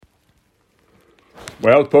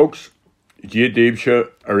Well, folks, Gia Devsha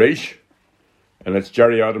Arish, and it's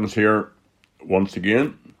Jerry Adams here once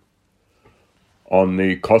again on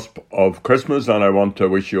the cusp of Christmas, and I want to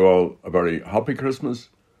wish you all a very happy Christmas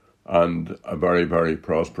and a very, very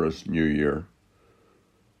prosperous New Year.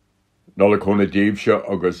 Nolakona Devsha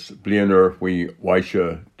August Blianer we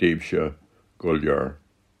Waisha Devsha Gulyar.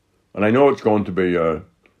 And I know it's going to be a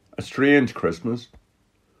strange Christmas,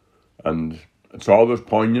 and it's always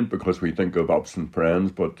poignant because we think of absent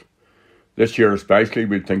friends, but this year especially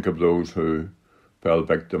we think of those who fell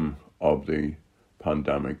victim of the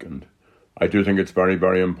pandemic. And I do think it's very,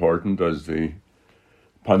 very important as the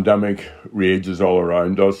pandemic rages all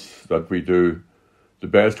around us that we do the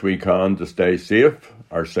best we can to stay safe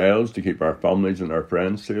ourselves, to keep our families and our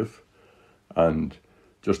friends safe, and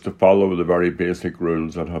just to follow the very basic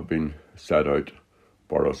rules that have been set out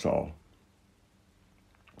for us all.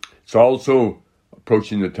 It's also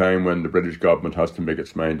approaching the time when the British government has to make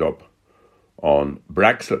its mind up on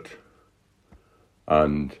Brexit.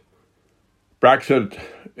 And Brexit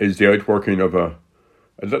is the outworking of a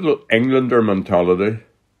little Englander mentality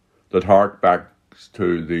that harks back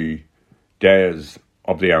to the days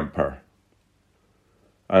of the Empire.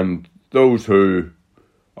 And those who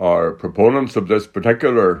are proponents of this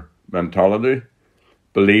particular mentality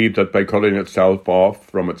believe that by cutting itself off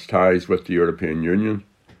from its ties with the European Union,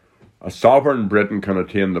 a sovereign Britain can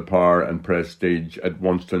attain the power and prestige it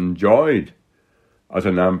once enjoyed as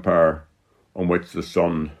an empire on which the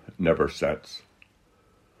sun never sets.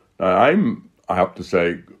 Now, I have to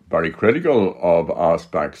say, very critical of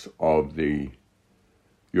aspects of the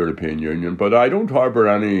European Union, but I don't harbour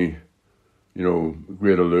any,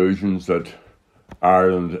 great illusions that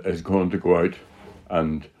Ireland is going to go out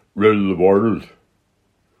and rule the world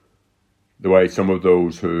the way some of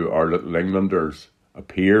those who are little Englanders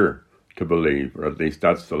appear to believe, or at least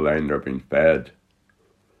that's the line they're being fed.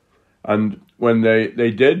 And when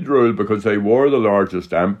they did rule, because they were the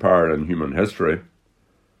largest empire in human history,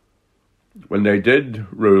 when they did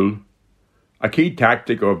rule, a key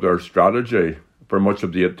tactic of their strategy for much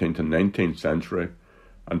of the 18th and 19th century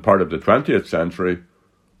and part of the 20th century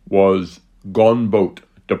was gunboat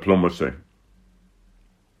diplomacy.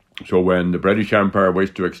 So when the British Empire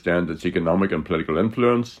wished to extend its economic and political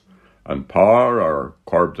influence and power, or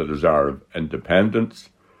curb the desire of independence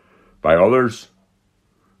by others,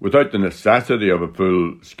 without the necessity of a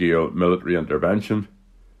full-scale military intervention,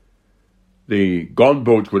 the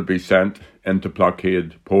gunboats would be sent into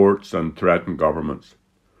blockade ports and threaten governments.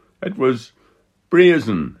 It was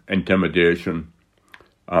brazen intimidation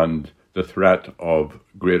and the threat of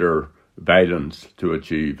greater violence to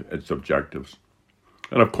achieve its objectives.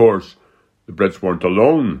 And of course, the Brits weren't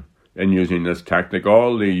alone in using this tactic.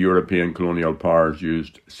 All the European colonial powers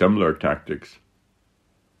used similar tactics.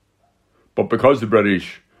 But because the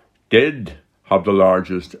British did have the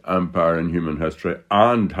largest empire in human history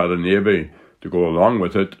and had a navy to go along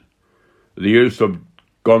with it, the use of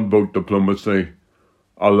gunboat diplomacy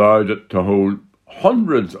allowed it to hold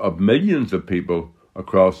hundreds of millions of people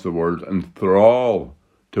across the world in thrall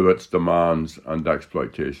to its demands and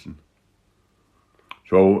exploitation.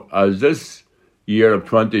 So as this year of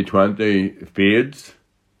 2020 fades,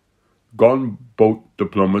 gunboat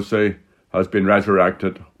diplomacy has been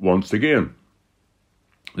resurrected once again.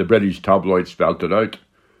 The British tabloids spelt it out.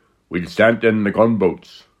 We've sent in the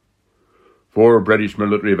gunboats. 4 British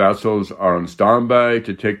military vessels are on standby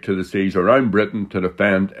to take to the seas around Britain to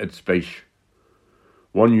defend its fish.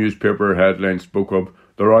 One newspaper headline spoke of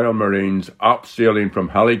the Royal Marines abseiling from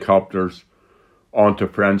helicopters onto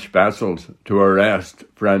French vessels to arrest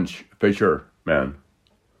French fishermen.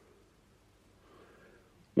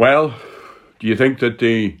 Well, do you think that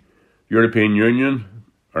the European Union,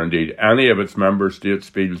 or indeed any of its member states,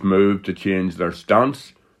 feels moved to change their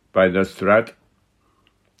stance by this threat?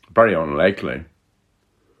 Very unlikely.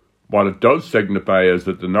 What it does signify is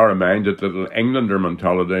that the narrow-minded little Englander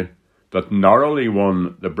mentality that narrowly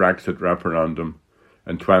won the Brexit referendum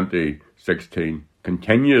in 2016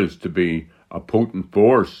 continues to be a potent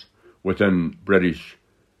force within British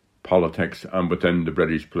politics and within the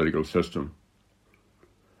British political system.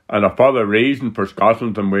 And a further reason for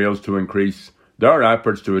Scotland and Wales to increase their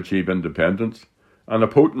efforts to achieve independence, and a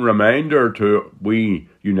potent reminder to we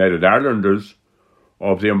United Irelanders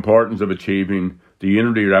of the importance of achieving the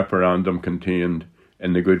unity referendum contained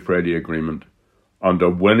in the Good Friday Agreement and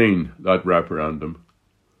of winning that referendum.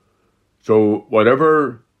 So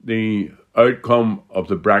whatever the outcome of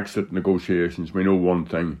the Brexit negotiations, we know one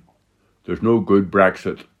thing: there's no good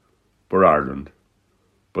Brexit for Ireland,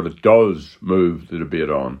 but it does move the debate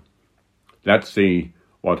on. Let's see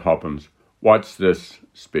what happens. Watch this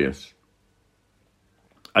space.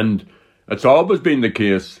 And it's always been the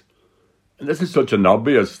case, and this is such an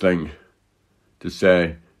obvious thing to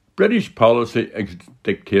say, British policy is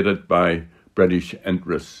dictated by British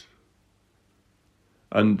interests.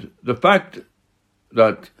 And the fact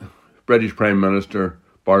that British Prime Minister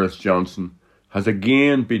Boris Johnson has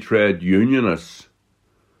again betrayed unionists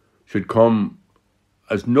should come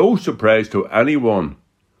as no surprise to anyone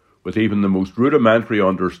with even the most rudimentary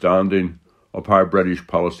understanding of how British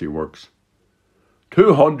policy works.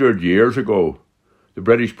 200 years ago, the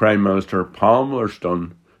British Prime Minister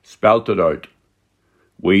Palmerston spelt it out.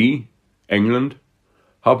 We, England,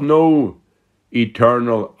 have no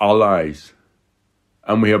eternal allies,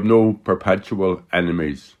 and we have no perpetual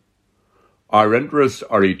enemies. Our interests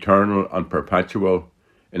are eternal and perpetual,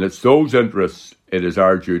 and it's those interests it is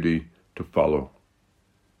our duty to follow.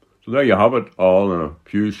 So there you have it all in a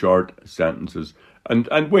few short sentences.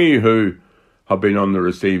 And we who have been on the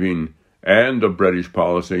receiving end of British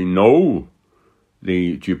policy know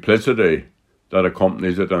the duplicity that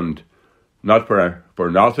accompanies it, and not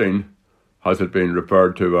for nothing has it been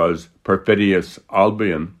referred to as perfidious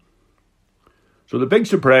Albion. So the big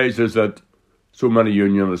surprise is that so many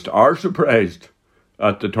unionists are surprised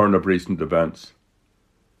at the turn of recent events.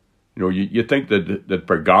 You know, you think that they'd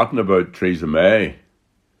forgotten about Theresa May,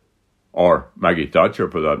 or Maggie Thatcher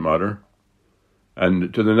for that matter,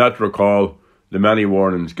 and do they not recall the many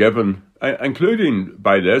warnings given, including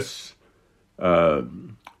by this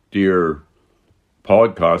dear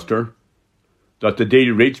podcaster, that the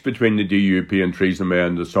deal reached between the DUP and Theresa May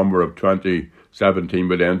in the summer of 2017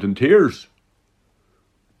 would end in tears.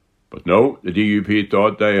 But no, the DUP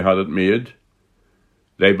thought they had it made.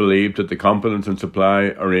 They believed that the confidence and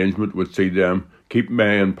supply arrangement would see them keep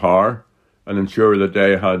May in power and ensure that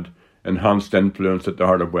they had enhanced influence at the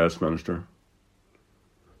heart of Westminster.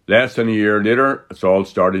 Less than a year later, it's all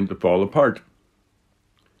starting to fall apart.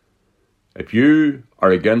 If you are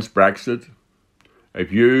against Brexit,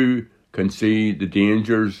 if you can see the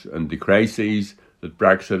dangers and the crises that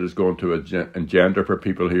Brexit is going to engender for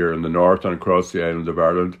people here in the north and across the island of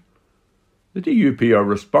Ireland, the DUP are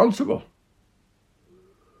responsible.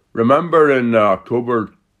 Remember in October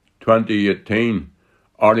 2018,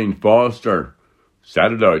 Arlene Foster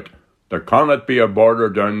said it out. There cannot be a border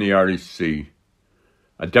down the Irish Sea,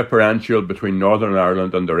 a differential between Northern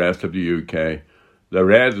Ireland and the rest of the UK. The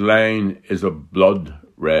red line is a blood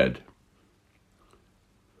red.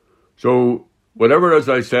 So whatever, as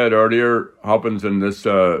I said earlier, happens in this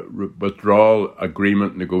withdrawal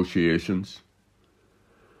agreement negotiations,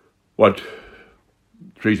 what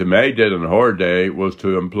Theresa May did in her day was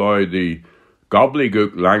to employ the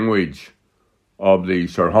gobbledygook language of the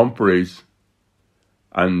Sir Humphreys,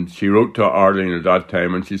 and she wrote to Arlene at that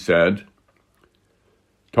time and she said,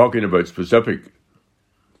 talking about specific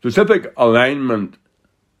alignment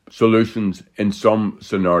solutions in some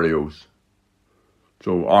scenarios.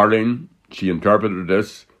 So Arlene, she interpreted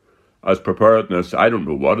this as preparedness. I don't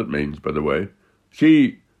know what it means, by the way.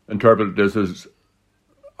 She interpreted this as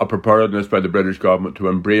a preparedness by the British government to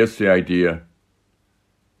embrace the idea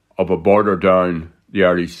of a border down the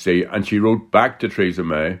Irish Sea. And she wrote back to Theresa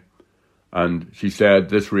May and she said,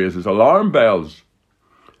 this raises alarm bells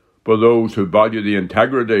for those who value the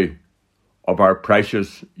integrity of our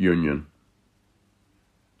precious union.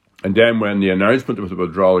 And then when the announcement of the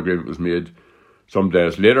withdrawal agreement was made, some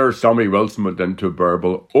days later, Sammy Wilson went into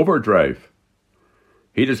verbal overdrive.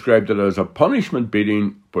 He described it as a punishment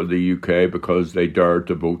beating for the UK because they dared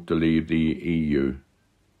to vote to leave the EU.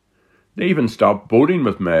 They even stopped voting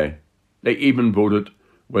with May. They even voted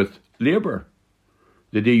with Labour.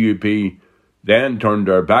 The DUP then turned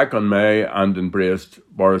their back on May and embraced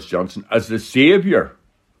Boris Johnson as the saviour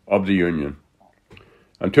of the Union.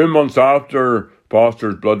 And 2 months after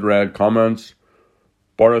Foster's blood-red comments,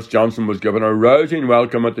 Boris Johnson was given a rousing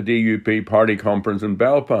welcome at the DUP party conference in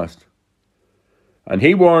Belfast. And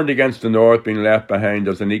he warned against the North being left behind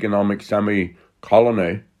as an economic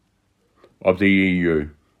semi-colony of the EU.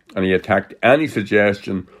 And he attacked any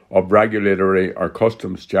suggestion of regulatory or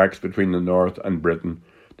customs checks between the North and Britain,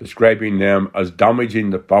 describing them as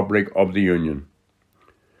damaging the fabric of the Union.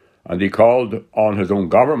 And he called on his own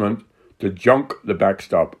government to junk the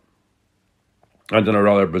backstop. And in a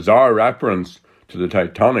rather bizarre reference to the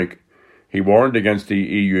Titanic, he warned against the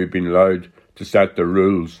EU being allowed to set the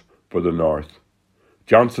rules for the North.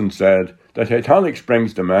 Johnson said, the Titanic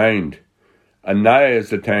springs to mind, and now is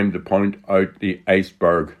the time to point out the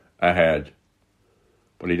iceberg ahead.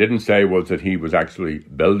 What he didn't say was that he was actually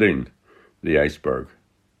building the iceberg.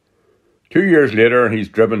 2 years later, he's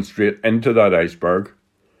driven straight into that iceberg,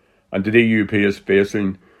 and the DUP is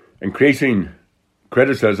facing increasing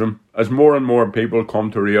criticism as more and more people come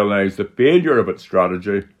to realise the failure of its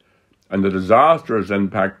strategy and the disastrous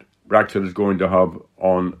impact Brexit is going to have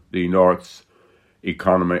on the North's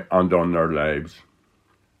economy and on their lives.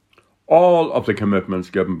 All of the commitments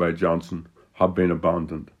given by Johnson have been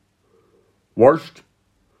abandoned. Worst,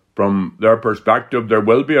 from their perspective, there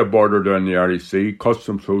will be a border down the Irish Sea,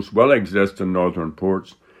 customs posts will exist in northern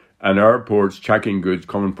ports, and airports checking goods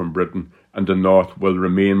coming from Britain and the North will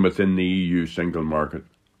remain within the EU single market.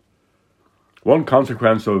 One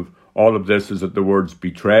consequence of all of this is that the words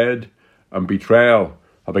betrayed and betrayal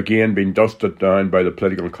have again been dusted down by the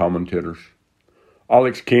political commentators.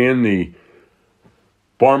 Alex Kane, the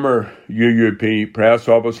former UUP press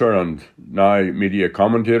officer and now media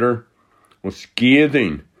commentator, was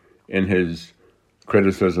scathing in his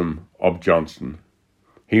criticism of Johnson.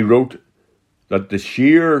 He wrote that the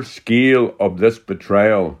sheer scale of this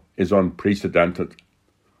betrayal is unprecedented.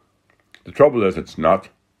 The trouble is it's not.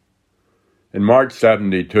 In March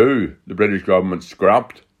 1972, the British government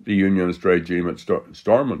scrapped the Unionist regime at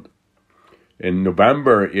Stormont. In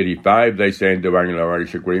November 1985, they signed the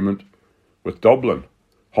Anglo-Irish Agreement with Dublin.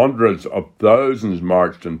 Hundreds of thousands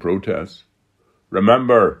marched in protest.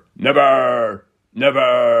 Remember, never,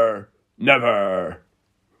 never, never.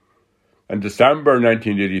 In December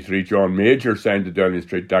 1983, John Major signed the Downing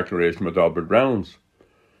Street Declaration with Albert Reynolds.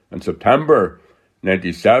 In September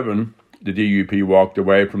 1997, the DUP walked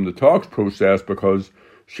away from the talks process because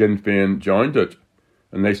Sinn Féin joined it,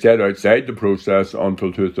 and they stayed outside the process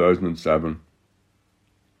until 2007.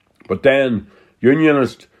 But then,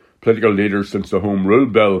 Unionist political leaders since the Home Rule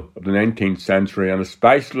Bill of the 19th century, and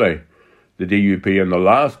especially the DUP in the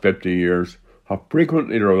last 50 years, have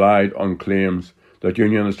frequently relied on claims that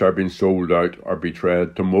Unionists are being sold out or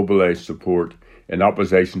betrayed to mobilise support in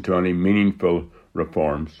opposition to any meaningful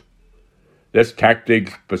reforms. This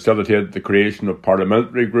tactic facilitated the creation of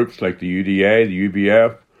parliamentary groups like the UDA, the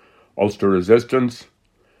UVF, Ulster Resistance,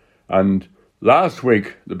 and last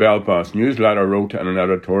week the Belfast Newsletter wrote in an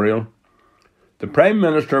editorial, "The Prime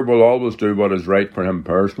Minister will always do what is right for him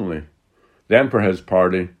personally, then for his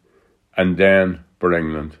party, and then for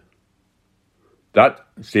England." That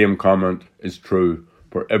same comment is true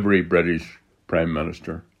for every British Prime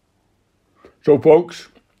Minister. So folks,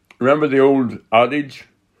 remember the old adage,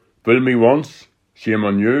 fool me once, shame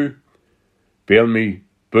on you, fool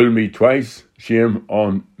me twice, shame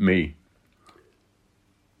on me.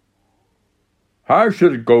 How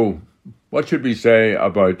should it go? What should we say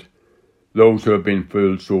about those who have been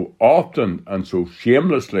fooled so often and so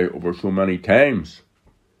shamelessly over so many times?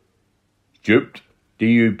 Duped,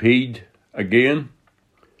 DUP'd again?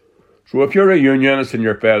 So if you're a Unionist and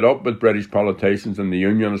you're fed up with British politicians and the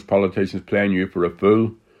Unionist politicians playing you for a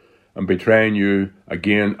fool and betraying you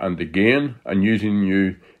again and again and using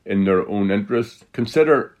you in their own interests,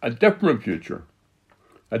 consider a different future,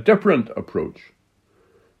 a different approach.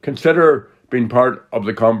 Consider being part of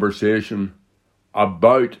the conversation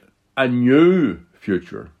about a new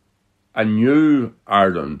future, a new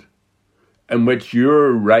Ireland, in which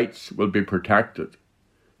your rights will be protected,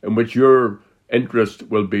 in which your interest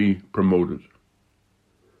will be promoted.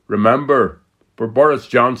 Remember, for Boris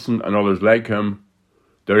Johnson and others like him,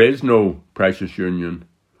 there is no precious union.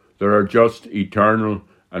 There are just eternal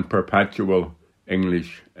and perpetual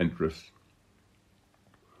English interests.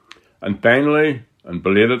 And finally, and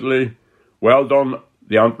belatedly, well done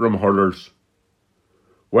the Antrim hurlers.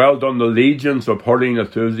 Well done the legions of hurling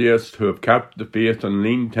enthusiasts who have kept the faith in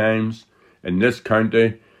lean times in this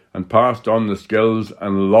county and passed on the skills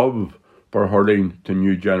and love for hurling to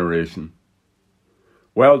new generation.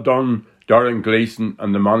 Well done Darren Gleeson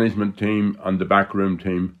and the management team and the backroom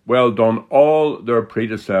team. Well done all their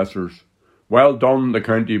predecessors. Well done the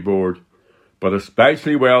county board, but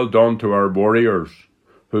especially well done to our warriors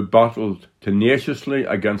who battled tenaciously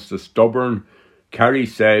against the stubborn Kerry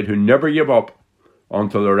side who never gave up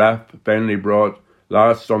until the ref finally brought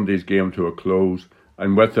last Sunday's game to a close,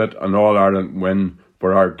 and with it an All-Ireland win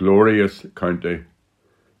for our glorious county.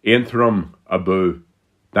 Antrim Abu.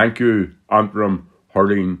 Thank you, Antrim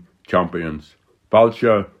hurling champions.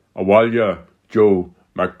 Falcha, Awalya, Joe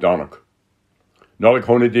McDonagh. Nolik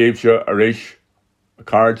Hona Davesha, Arish,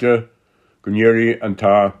 Akarja, Gunyeri and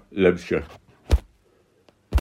Ta Libsha.